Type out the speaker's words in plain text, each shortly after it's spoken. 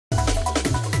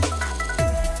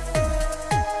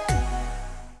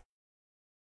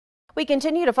We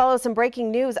continue to follow some breaking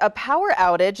news. A power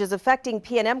outage is affecting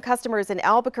P&M customers in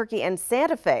Albuquerque and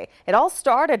Santa Fe. It all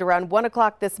started around 1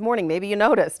 o'clock this morning. Maybe you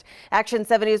noticed. Action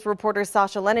 7 News reporter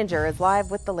Sasha Leninger is live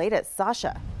with the latest.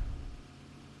 Sasha.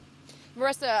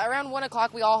 Marissa, around 1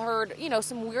 o'clock, we all heard,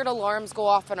 some weird alarms go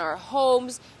off in our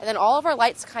homes, and then all of our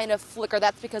lights kind of flicker.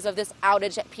 That's because of this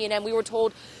outage at P&M. We were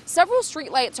told several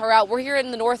street lights are out. We're here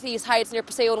in the Northeast Heights near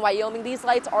Paseo in Wyoming. These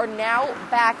lights are now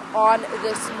back on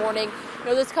this morning.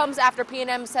 This comes after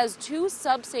P&M says 2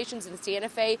 substations in Santa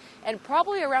Fe and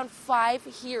probably around 5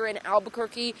 here in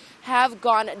Albuquerque have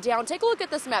gone down. Take a look at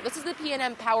this map. This is the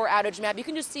P&M power outage map. You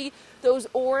can just see those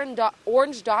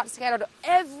orange dots scattered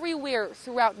everywhere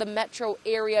throughout the metro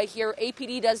area here.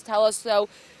 APD does tell us, though,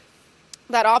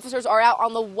 that officers are out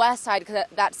on the west side because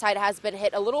that side has been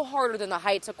hit a little harder than the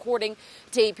Heights, according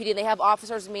to APD. And they have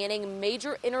officers manning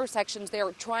major intersections. They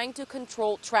are trying to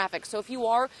control traffic. So if you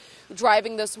are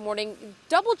driving this morning,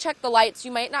 double check the lights.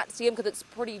 You might not see them because it's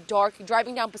pretty dark.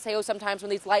 Driving down Paseo sometimes when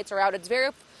these lights are out, it's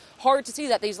very hard to see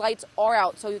that these lights are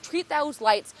out. So you treat those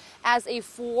lights as a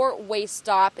 4-way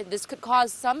stop, and this could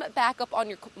cause some backup on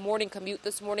your morning commute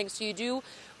this morning. So you do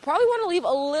probably want to leave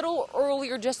a little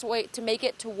earlier just to make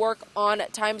it to work on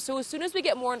time. So as soon as we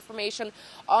get more information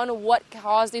on what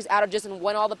caused these outages and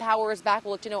when all the power is back,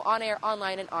 we'll let you know on air,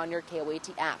 online, and on your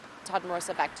KOAT app. Todd,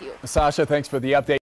 Marissa, back to you. Sasha, thanks for the update.